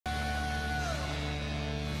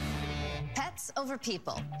Pets over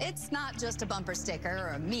people. It's not just a bumper sticker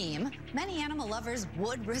or a meme. Many animal lovers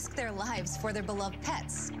would risk their lives for their beloved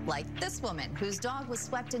pets, like this woman whose dog was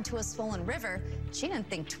swept into a swollen river. She didn't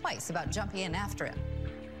think twice about jumping in after him.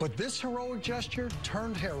 But this heroic gesture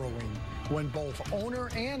turned harrowing when both owner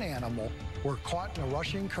and animal were caught in the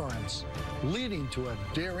rushing currents, leading to a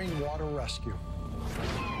daring water rescue.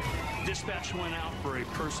 Dispatch went out for a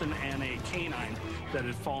person and a canine that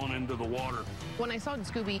had fallen into the water. When I saw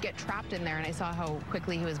Scooby get trapped in there and I saw how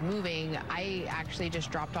quickly he was moving, I actually just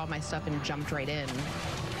dropped all my stuff and jumped right in.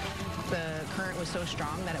 The current was so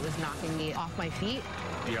strong that it was knocking me off my feet.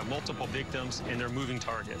 You have multiple victims and they're moving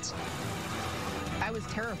targets. I was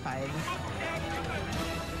terrified.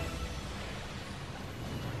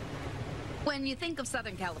 When you think of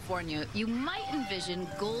Southern California, you might envision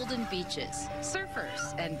golden beaches,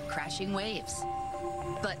 surfers, and crashing waves.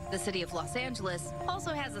 But the city of Los Angeles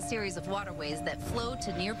also has a series of waterways that flow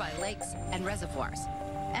to nearby lakes and reservoirs.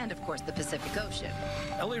 And, of course, the Pacific Ocean.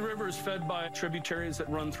 LA River is fed by tributaries that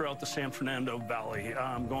run throughout the San Fernando Valley,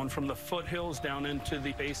 going from the foothills down into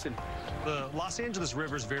the basin. The Los Angeles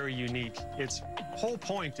River is very unique. Its whole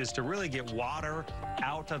point is to really get water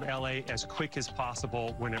out of LA as quick as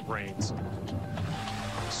possible when it rains.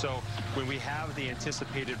 So when we have the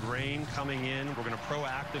anticipated rain coming in, we're going to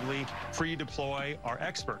proactively pre-deploy our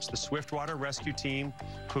experts, the Swiftwater Rescue Team,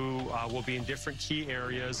 who will be in different key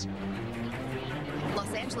areas.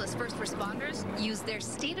 Los Angeles first responders use their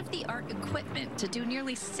state-of-the-art equipment to do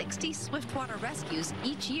nearly 60 swiftwater rescues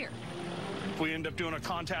each year. If we end up doing a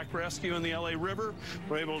contact rescue in the LA River,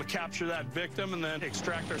 we're able to capture that victim and then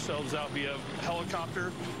extract ourselves out via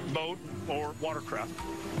helicopter, boat, or watercraft.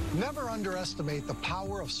 Never underestimate the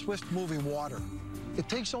power of swift-moving water. It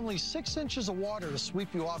takes only 6 inches of water to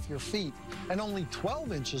sweep you off your feet and only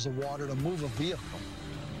 12 inches of water to move a vehicle.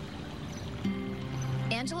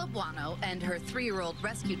 Angela Buono and her 3-year-old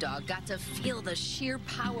rescue dog got to feel the sheer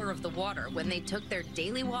power of the water when they took their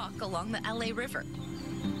daily walk along the LA River.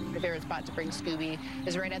 My favorite spot to bring Scooby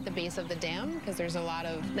is right at the base of the dam because there's a lot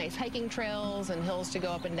of nice hiking trails and hills to go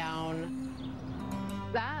up and down.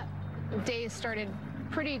 That day started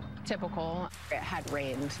pretty typical. It had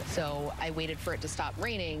rained, so I waited for it to stop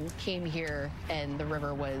raining, came here, and the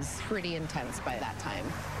river was pretty intense by that time.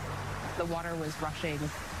 The water was rushing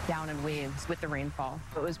down in waves with the rainfall.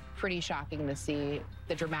 It was pretty shocking to see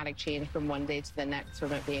the dramatic change from one day to the next,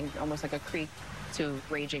 from it being almost like a creek to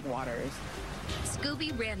raging waters.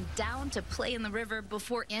 Scooby ran down to play in the river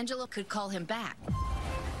before Angela could call him back.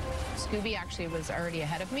 Scooby actually was already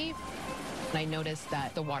ahead of me, and I noticed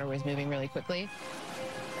that the water was moving really quickly.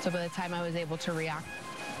 So by the time I was able to react,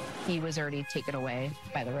 he was already taken away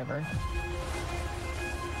by the river.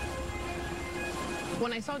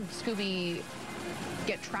 When I saw Scooby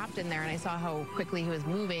get trapped in there and I saw how quickly he was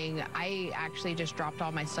moving, I actually just dropped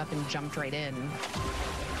all my stuff and jumped right in.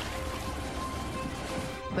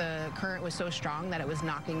 The current was so strong that it was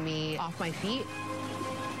knocking me off my feet.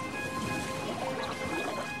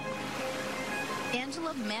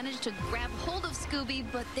 Angela managed to grab hold of Scooby,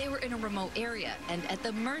 but they were in a remote area and at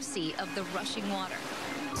the mercy of the rushing water.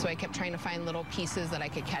 So I kept trying to find little pieces that I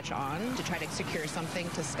could catch on to try to secure something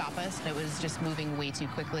to stop us. It was just moving way too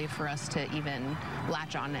quickly for us to even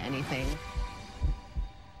latch on to anything.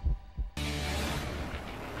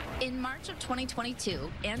 In March of 2022,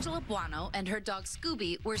 Angela Buono and her dog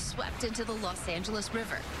Scooby were swept into the Los Angeles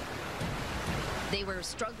River. They were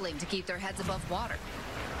struggling to keep their heads above water.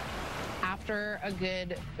 After a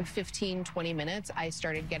good 15, 20 minutes, I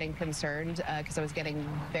started getting concerned because I was getting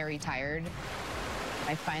very tired.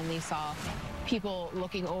 I finally saw people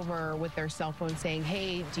looking over with their cell phones saying,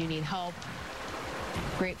 "Hey, do you need help?"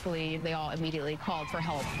 Gratefully, they all immediately called for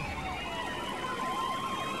help.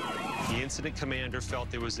 The incident commander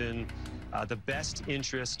felt it was in the best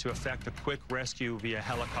interest to effect a quick rescue via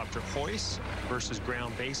helicopter hoist versus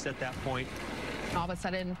ground-based at that point. All of a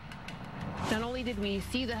sudden, not only did we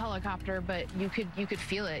see the helicopter, but you could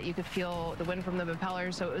feel it. You could feel the wind from the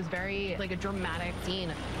propellers, so it was very like a dramatic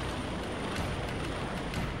scene.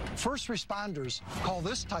 First responders call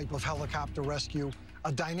this type of helicopter rescue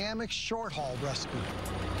a dynamic short-haul rescue.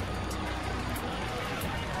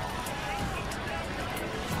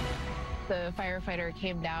 The firefighter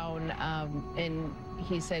came down and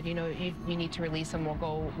he said, "You know, you need to release him.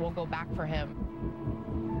 We'll go back for him."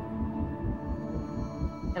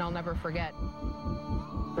 And I'll never forget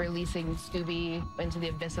releasing Scooby into the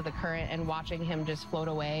abyss of the current and watching him just float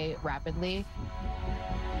away rapidly.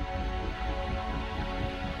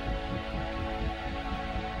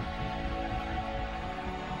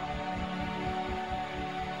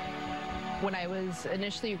 When I was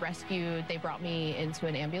initially rescued, they brought me into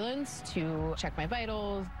an ambulance to check my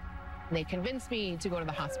vitals. They convinced me to go to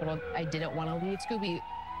the hospital. I didn't want to leave Scooby.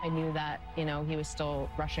 I knew that, you know, he was still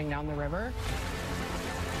rushing down the river.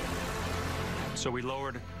 So we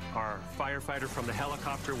lowered our firefighter from the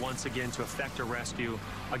helicopter once again to effect a rescue.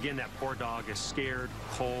 Again, that poor dog is scared,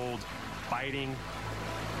 cold, biting.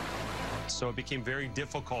 So it became very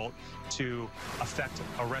difficult to effect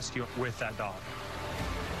a rescue with that dog.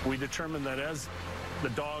 We determined that as the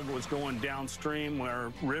dog was going downstream,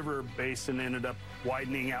 our river basin ended up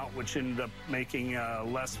widening out, which ended up making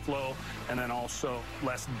less flow and then also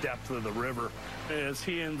less depth of the river. As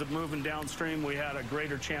he ended up moving downstream, we had a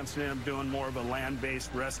greater chance to end up doing more of a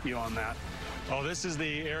land-based rescue on that. Oh, this is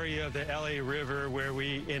the area of the LA River where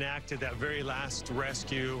we enacted that very last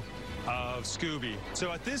rescue of Scooby.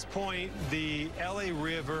 So at this point, the LA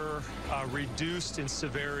River reduced in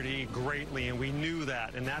severity greatly, and we knew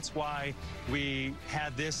that, and that's why we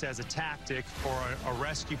had this as a tactic for a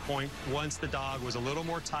rescue point once the dog was a little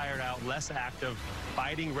more tired out, less active,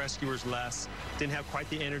 biting rescuers less, didn't have quite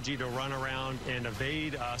the energy to run around and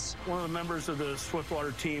evade us. One of the members of the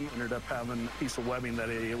Swiftwater team ended up having a piece of webbing that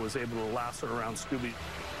he was able to lasso around Scooby.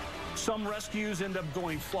 Some rescues end up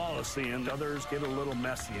going flawlessly, and others get a little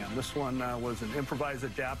messy. And this one was an improvise,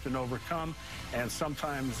 adapt, and overcome, and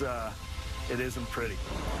sometimes it isn't pretty.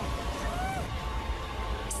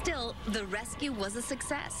 Still, the rescue was a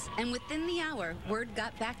success, and within the hour, word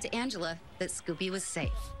got back to Angela that Scooby was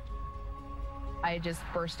safe. I just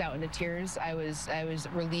burst out into tears. I was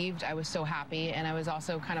relieved. I was so happy, and I was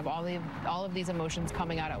also kind of all of these emotions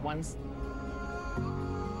coming out at once.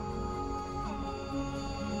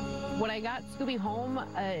 When I got Scooby home,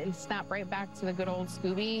 he snapped right back to the good old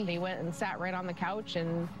Scooby. He went and sat right on the couch,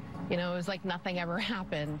 and, you know, it was like nothing ever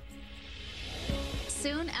happened.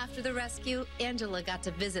 Soon after the rescue, Angela got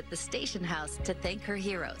to visit the station house to thank her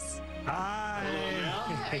heroes. Hi.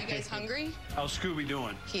 Are you guys hungry? How's Scooby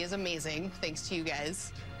doing? He is amazing, thanks to you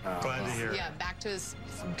guys. Glad to hear. Yeah, back to his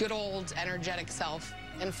good old energetic self.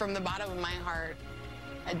 And from the bottom of my heart,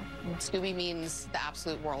 Scooby means the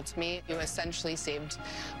absolute world to me. You essentially saved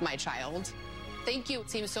my child. Thank you.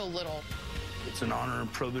 It seems so little. It's an honor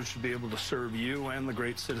and privilege to be able to serve you and the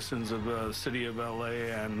great citizens of the city of LA,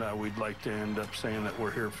 and we'd like to end up saying that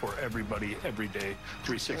we're here for everybody, every day,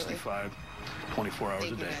 365, 24 hours a day.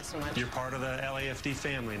 Thank you guys so much. You're part of the LAFD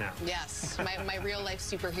family now. Yes, my real life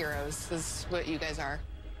superheroes is what you guys are.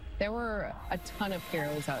 There were a ton of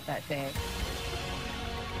heroes out that day.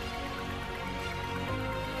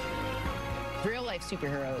 Real life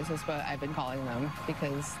superheroes is what I've been calling them,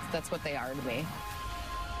 because that's what they are to me.